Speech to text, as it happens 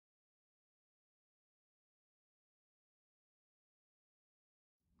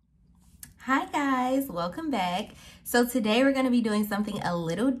Hi guys, welcome back. So today we're going to be doing something a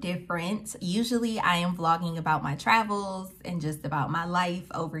little different. Usually I am vlogging about my travels and just about my life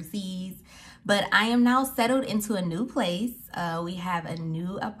overseas, but I am now settled into a new place. We have a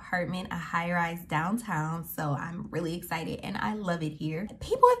new apartment, a high-rise downtown, so I'm really excited and I love it here.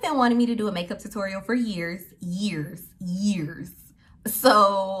 People have been wanting me to do a makeup tutorial for years.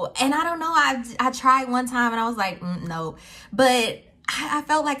 So, and I don't know, I tried one time and I was like, no, but I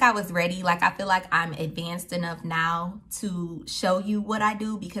felt like I was ready. Like, I feel like I'm advanced enough now to show you what I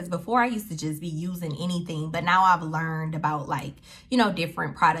do, because before I used to just be using anything, but now I've learned about, like, you know,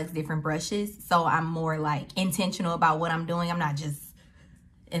 different products, different brushes. So I'm more like intentional about what I'm doing. I'm not just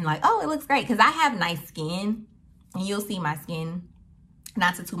in like, oh, it looks great, because I have nice skin and you'll see my skin.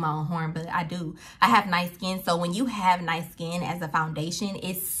 Not to toot my own horn, but I do. I have nice skin. So when you have nice skin as a foundation,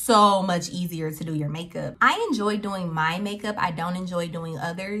 it's so much easier to do your makeup. I enjoy doing my makeup. I don't enjoy doing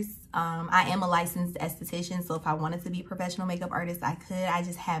others. I am a licensed esthetician, so if I wanted to be a professional makeup artist, I could. I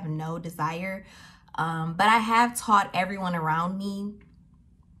just have no desire. But I have taught everyone around me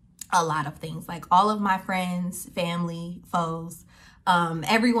a lot of things. Like all of my friends, family, foes,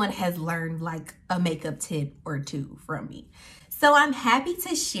 everyone has learned like a makeup tip or two from me. So I'm happy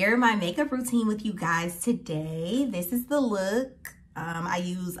to share my makeup routine with you guys today. This is the look. I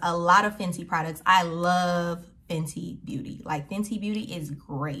use a lot of Fenty products. I love Fenty Beauty. Like, Fenty Beauty is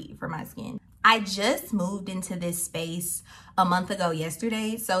great for my skin. I just moved into this space a month ago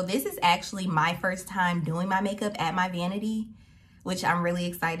yesterday. So this is actually my first time doing my makeup at my vanity, which I'm really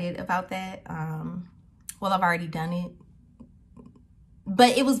excited about that. Well, I've already done it,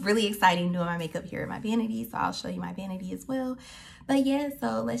 but it was really exciting doing my makeup here at my vanity, so I'll show you my vanity as well. But yeah,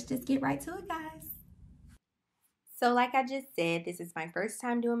 so let's just get right to it, guys. So like I just said, this is my first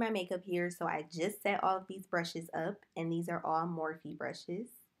time doing my makeup here, so I just set all of these brushes up, and these are all Morphe brushes.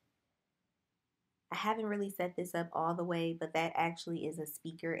 I haven't really set this up all the way, but that actually is a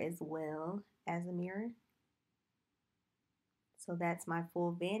speaker as well as a mirror. So that's my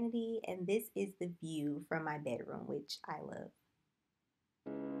full vanity, and this is the view from my bedroom, which I love.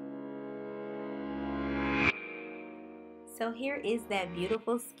 So here is that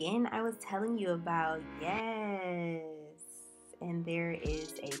beautiful skin I was telling you about. Yes. And there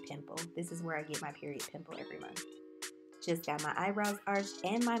is a pimple. This is where I get my period pimple every month. Just got my eyebrows arched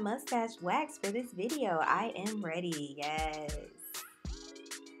and my mustache waxed for this video. I am ready. Yes.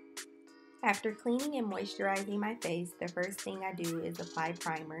 After cleaning and moisturizing my face, the first thing I do is apply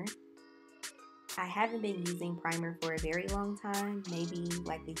primer. I haven't been using primer for a very long time, maybe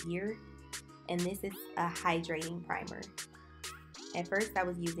like a year. And this is a hydrating primer. At first I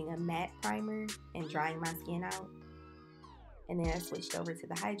was using a matte primer and drying my skin out, and then I switched over to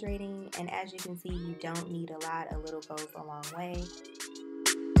the hydrating, and as you can see, you don't need a lot. A little goes a long way.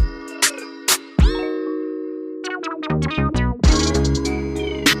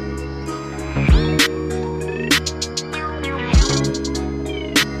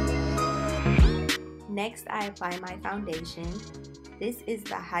 Next, I apply my foundation. This is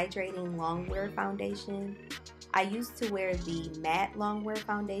the hydrating longwear foundation. I used to wear the matte longwear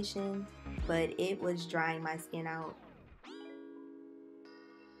foundation, but it was drying my skin out.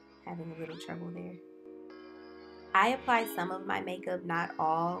 Having a little trouble there. I apply some of my makeup, not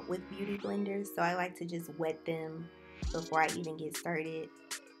all, with beauty blenders, so I like to just wet them before I even get started.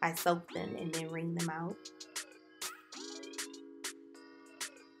 I soak them and then wring them out.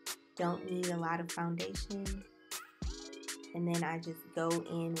 Don't need a lot of foundation. And then I just go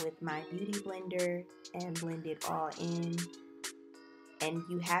in with my beauty blender and blend it all in. And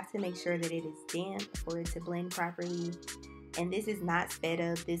you have to make sure that it is damp for it to blend properly. And this is not sped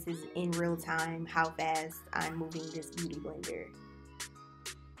up. This is in real time how fast I'm moving this beauty blender.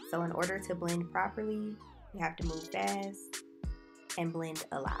 So in order to blend properly, you have to move fast and blend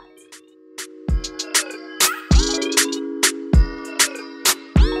a lot.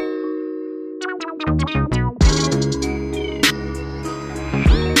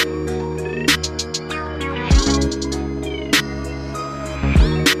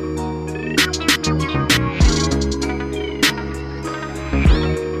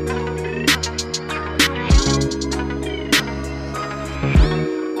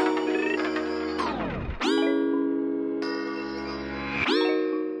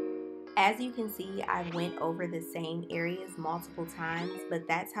 As you can see, I went over the same areas multiple times, but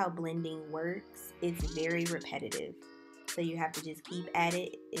that's how blending works. It's very repetitive. So you have to just keep at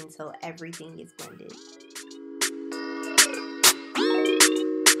it until everything is blended.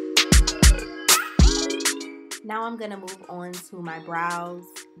 Now I'm gonna move on to my brows.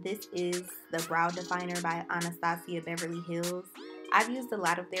 This is the Brow Definer by Anastasia Beverly Hills. I've used a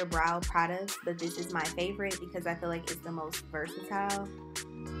lot of their brow products, but this is my favorite because I feel like it's the most versatile.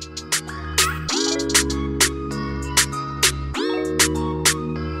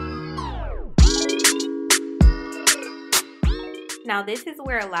 Now this is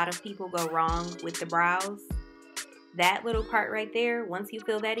where a lot of people go wrong with the brows. That little part right there, once you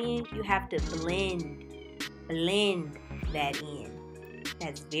fill that in, you have to blend that in.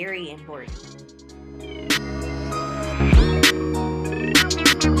 That's very important.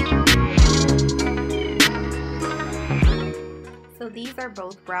 So these are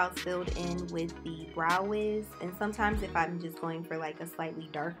both brows filled in with the Brow Wiz, and sometimes if I'm just going for like a slightly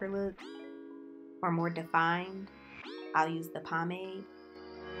darker look or more defined, I'll use the pomade.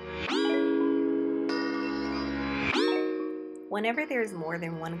 Whenever there's more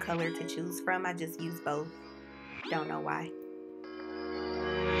than one color to choose from, I just use both. Don't know why.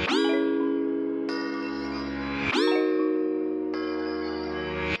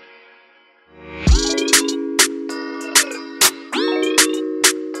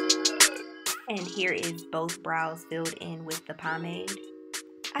 And here is both brows filled in with the pomade.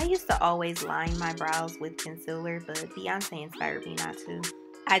 I used to always line my brows with concealer, but Beyonce inspired me not to.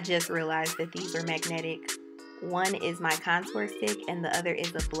 I just realized that these are magnetic. One is my contour stick and the other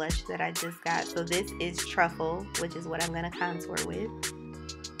is a blush that I just got. So this is Truffle, which is what I'm going to contour with.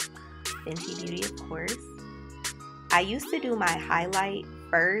 Fenty Beauty, of course. I used to do my highlight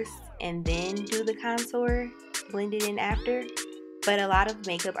first and then do the contour, blend it in after. But a lot of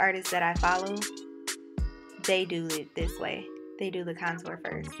makeup artists that I follow, they do it this way. They do the contour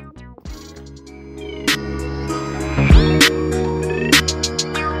first.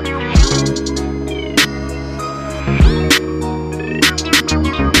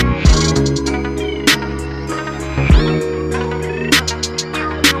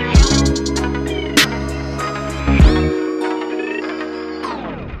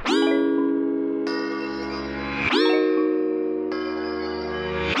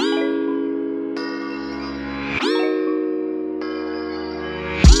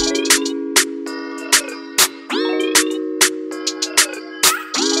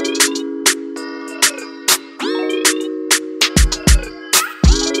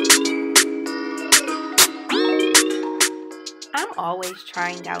 I'm always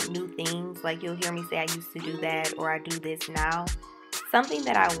trying out new things. Like you'll hear me say I used to do that or I do this now. Something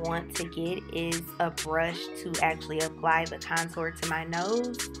that I want to get is a brush to actually apply the contour to my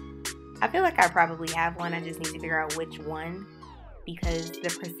nose. I feel like I probably have one. I just need to figure out which one because the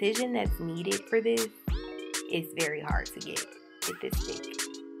precision that's needed for this is very hard to get with this stick.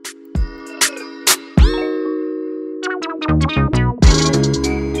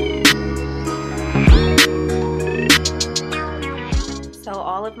 So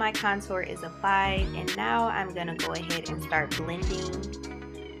all of my contour is applied and now I'm gonna go ahead and start blending.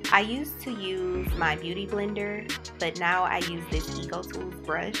 I used to use my beauty blender, but now I use this Eco Tools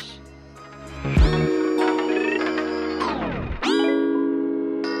brush.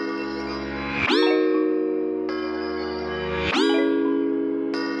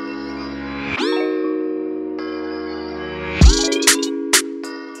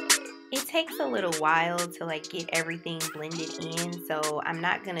 It takes a little while to like get everything blended in, so I'm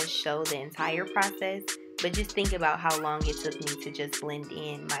not gonna show the entire process, but just think about how long it took me to just blend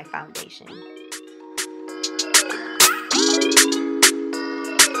in my foundation.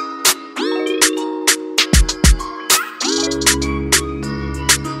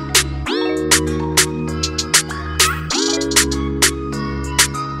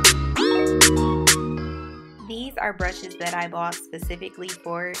 These are brushes that I bought specifically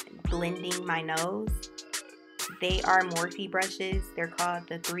for blending my nose. They are Morphe brushes. They're called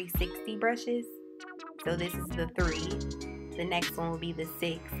the 360 brushes. So this is the 3. The next one will be the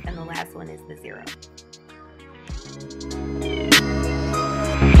 6, and the last one is the 0.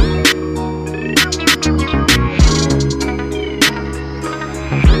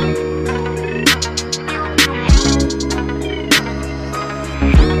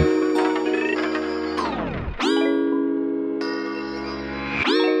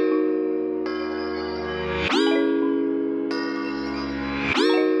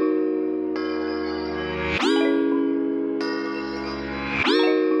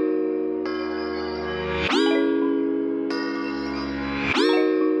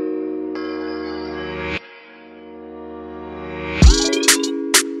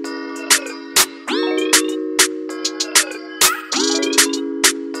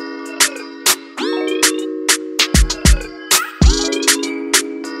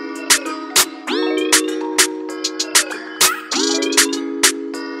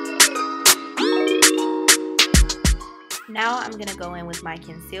 Now I'm going to go in with my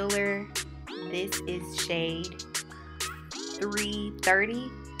concealer. This is shade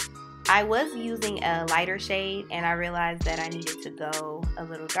 330. I was using a lighter shade and I realized that I needed to go a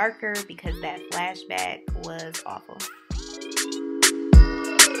little darker because that flashback was awful.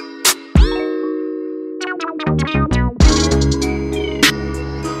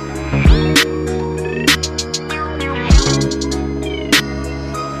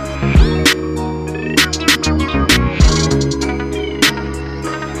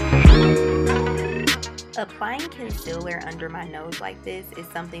 Applying concealer under my nose like this is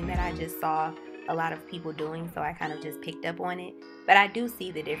something that I just saw a lot of people doing, so I kind of just picked up on it. But I do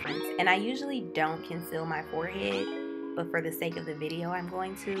see the difference, and I usually don't conceal my forehead, but for the sake of the video, I'm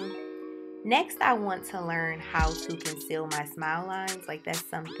going to. Next, I want to learn how to conceal my smile lines. Like, that's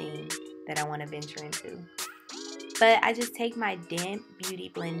something that I want to venture into. But I just take my damp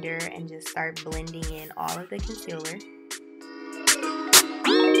beauty blender and just start blending in all of the concealer.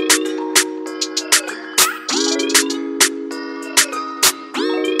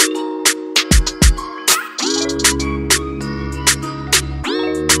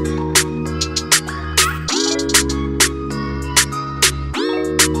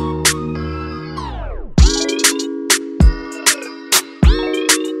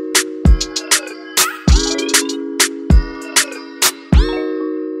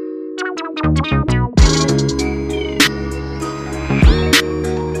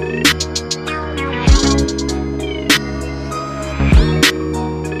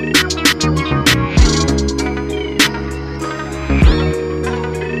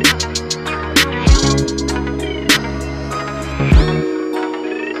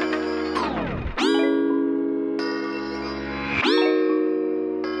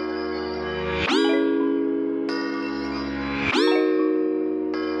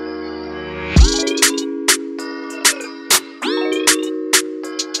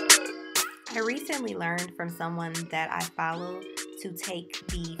 Learned from someone that I follow to take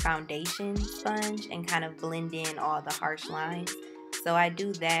the foundation sponge and kind of blend in all the harsh lines. So I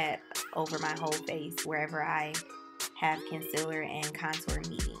do that over my whole face wherever I have concealer and contour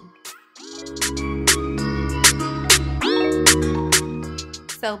meeting.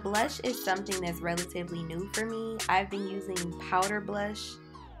 So blush is something that's relatively new for me. I've been using powder blush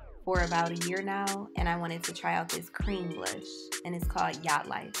for about a year now, and I wanted to try out this cream blush, and it's called Yacht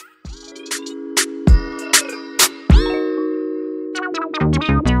Life.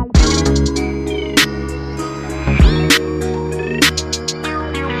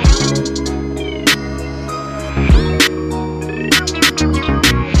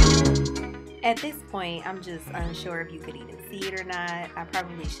 At this point, I'm just unsure if you could even see it or not. I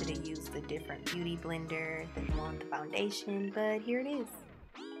probably should have used a different beauty blender than the one with the foundation, but here it is.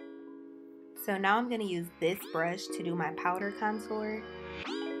 So now I'm going to use this brush to do my powder contour,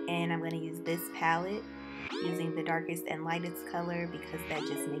 and I'm going to use this palette using the darkest and lightest color because that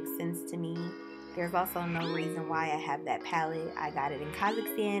just makes sense to me. There's also no reason why I have that palette. I got it in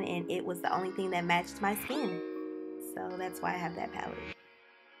Kazakhstan and it was the only thing that matched my skin. So that's why I have that palette.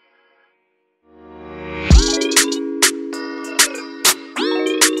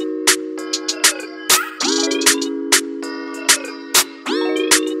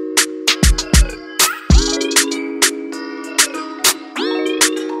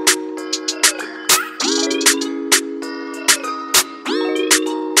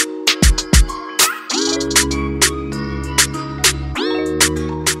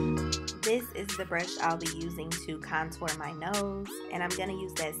 The brush I'll be using to contour my nose, and I'm going to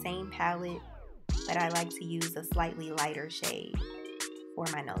use that same palette, but I like to use a slightly lighter shade for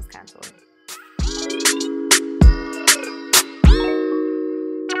my nose contour.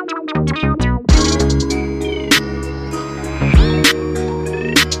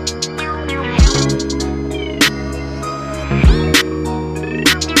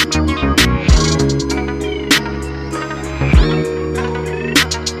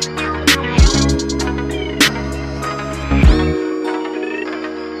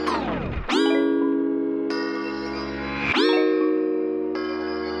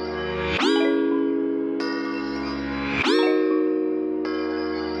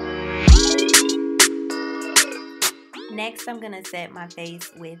 Next, I'm going to set my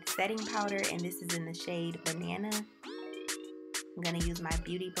face with setting powder, and this is in the shade Banana. I'm going to use my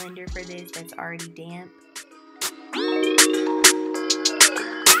beauty blender for this that's already damp.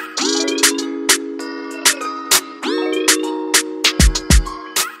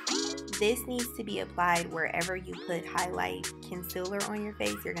 This needs to be applied wherever you put highlight concealer on your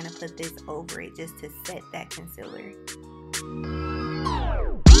face. You're going to put this over it just to set that concealer.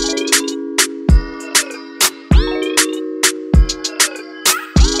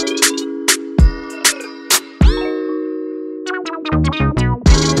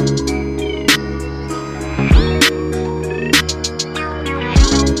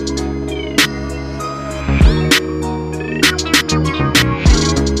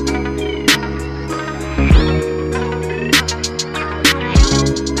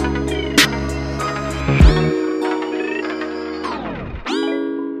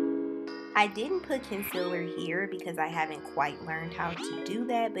 I didn't put concealer here because I haven't quite learned how to do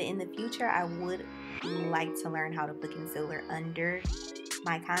that, but in the future I would like to learn how to put concealer under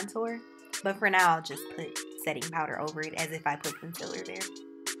my contour. But for now, I'll just put setting powder over it as if I put concealer there.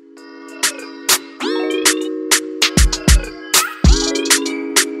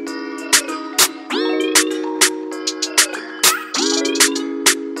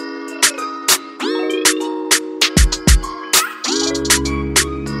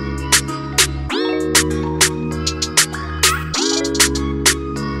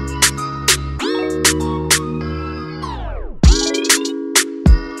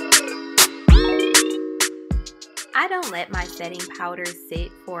 I don't let my setting powder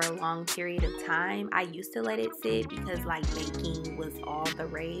sit for a long period of time. I used to let it sit because like baking was all the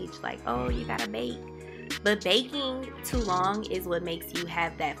rage. Like, oh, you gotta bake. But baking too long is what makes you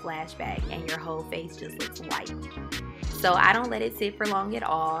have that flashback and your whole face just looks white. So I don't let it sit for long at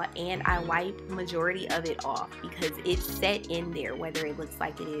all, and I wipe majority of it off because it's set in there whether it looks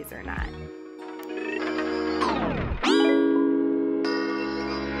like it is or not.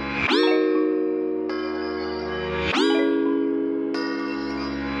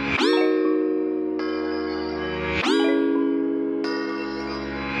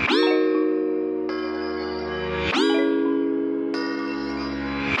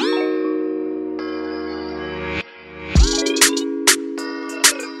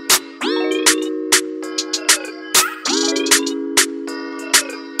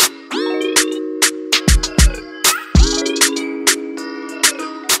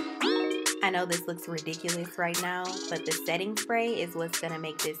 I know this looks ridiculous right now, but the setting spray is what's going to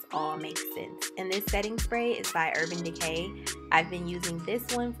make this all make sense. And this setting spray is by Urban Decay. I've been using this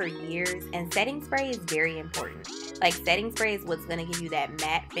one for years, and setting spray is very important. Like, setting spray is what's going to give you that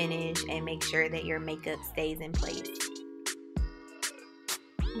matte finish and make sure that your makeup stays in place.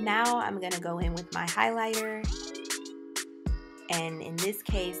 Now I'm going to go in with my highlighter. And in this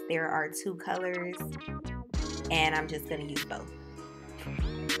case, there are 2 colors, and I'm just going to use both.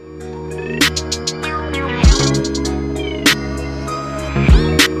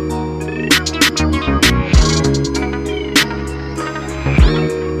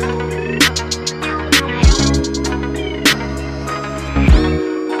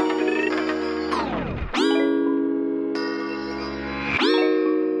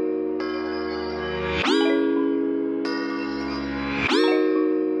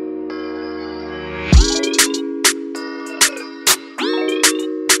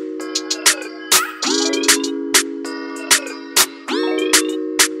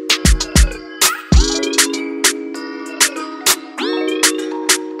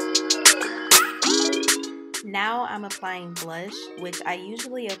 Now I'm applying blush, which I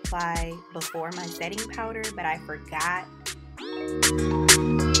usually apply before my setting powder, but I forgot.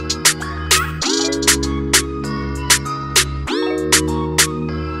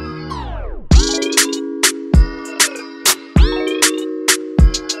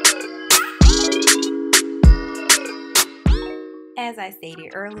 As I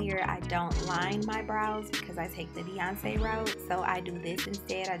stated earlier, I don't line my brows because I take the Beyonce route, so I do this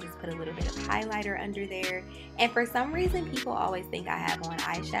instead. I just put a little bit of highlighter under there, and for some reason people always think I have on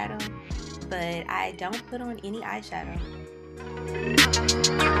eyeshadow, but I don't put on any eyeshadow.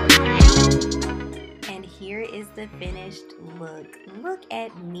 And here is the finished look. Look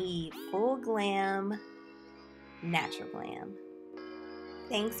at me, full glam, natural glam.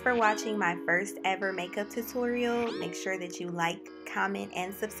 Thanks for watching my first ever makeup tutorial. Make sure that you like, comment,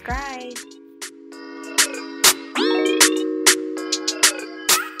 and subscribe.